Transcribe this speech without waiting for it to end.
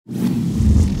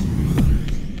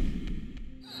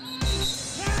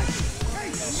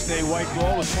USA white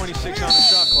ball with 26 on the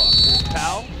shot clock. There's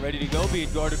Powell, ready to go,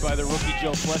 being guarded by the rookie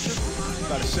Joe Fletcher.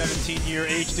 About a 17-year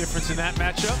age difference in that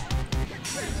matchup.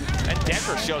 And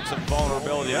Denver showed some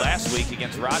vulnerability last week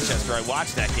against Rochester. I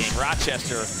watched that game.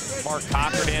 Rochester, Mark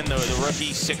Cochran, the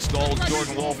rookie, 6 goals.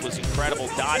 Jordan Wolf was incredible,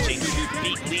 dodging,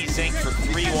 beat Lee Zink for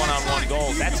 3 one-on-one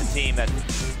goals. That's a team that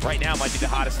right now might be the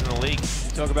hottest in the league.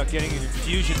 Talk about getting an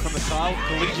infusion from the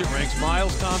collegiate ranks.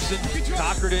 Miles Thompson,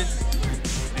 Cochran,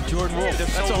 and Jordan Wolf. They're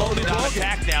so loaded on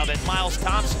attack now that Miles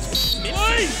Thompson's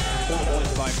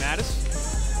by Mattis.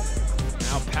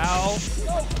 Now Powell.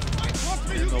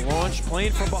 And the launch,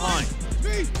 playing from behind.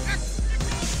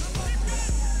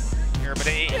 Here, but but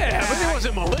it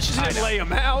wasn't malicious. He didn't lay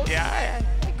him out. Yeah,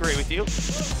 I agree with you.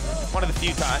 One of the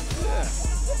few times.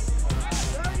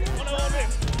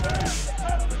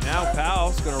 Now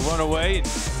Powell's going to run away. And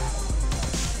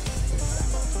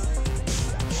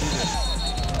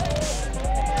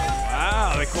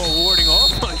wow, they call warding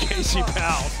off on Casey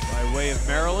Powell by way of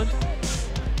Maryland.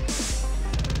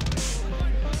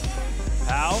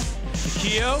 Powell.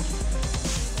 Keogh.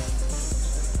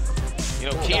 You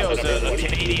know, Keogh's a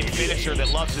Canadian finisher that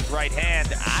loves his right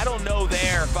hand. I don't know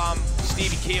there if I'm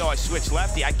Stevie Keogh, I switch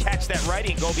lefty. I catch that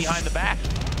righty and go behind the back.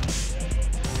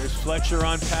 There's Fletcher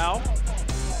on Powell.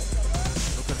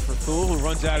 Looking for Fool, who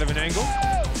runs out of an angle.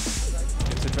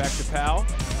 Gets it back to Powell.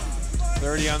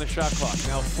 30 on the shot clock.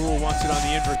 Now Fool wants it on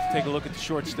the invert to take a look at the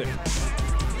short stick.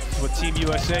 This is what Team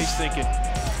USA's thinking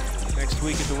next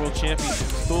week at the World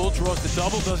Championships. Fool draws the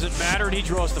double, doesn't matter, and he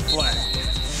draws the flag.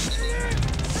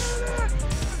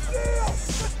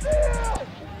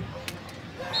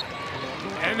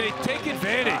 And they take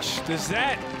advantage. Does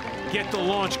that get the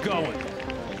launch going? You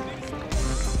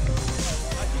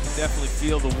can definitely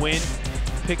feel the wind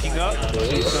picking up.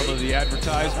 See some of the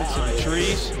advertisements in the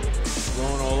trees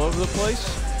blowing all over the place.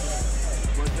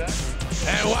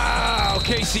 And wow,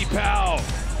 Casey Powell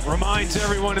reminds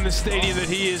everyone in the stadium that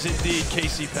he is indeed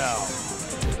Casey Powell.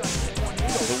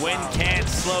 The wind can't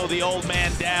slow the old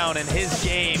man down in his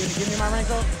game. Give me my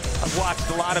raincoat. I've watched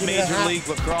a lot of Major League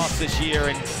Lacrosse this year,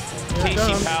 and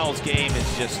Casey Powell's game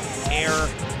is just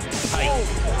airtight.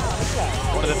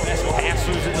 One of the best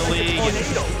passers in the league, and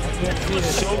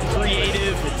he's so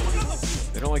creative.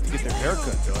 They don't like to get their hair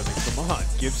cut, though. I mean, come on.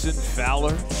 Gibson,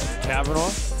 Fowler, Kavanaugh.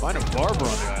 Find a barber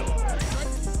on the island.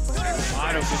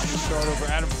 Otto gets the start over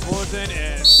Adam Fullerton,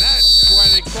 and that's why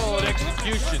they call it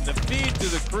execution. The feed to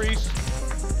the crease.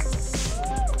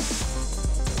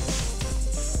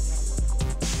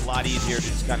 A lot easier to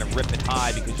just kind of rip it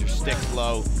high because your stick's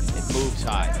low, it moves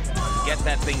high. Get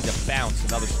that thing to bounce,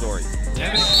 another story.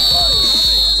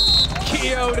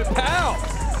 Keogh to Powell.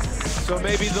 So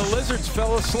maybe the Lizards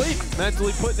fell asleep,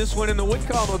 mentally putting this one in the win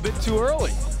column a bit too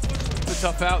early. It's a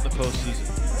tough out in the postseason.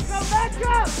 Let's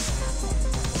go!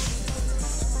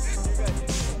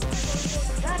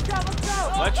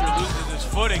 Fletcher loses his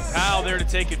footing. Powell there to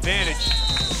take advantage.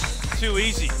 Too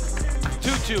easy.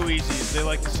 Too easy, as they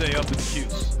like to say up in the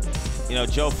Q's. You know,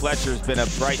 Joe Fletcher's been a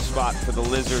bright spot for the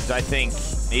Lizards. I think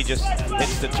he just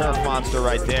hits the turf monster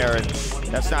right there, and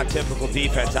that's not typical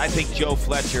defense. I think Joe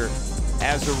Fletcher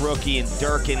as a rookie and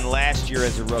Durkin last year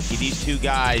as a rookie, these two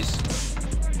guys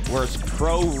were as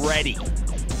pro-ready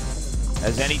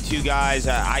as any two guys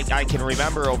I can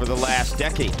remember over the last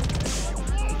decade.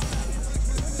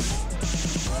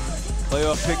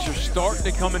 Playoff picture starting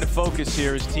to come into focus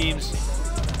here as teams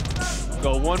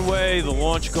go one way, the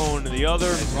launch going to the other.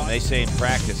 As they say in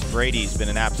practice, Brady's been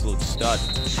an absolute stud.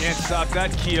 Can't stop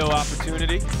that Keogh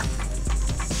opportunity.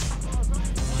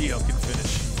 Keogh can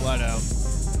finish flat out.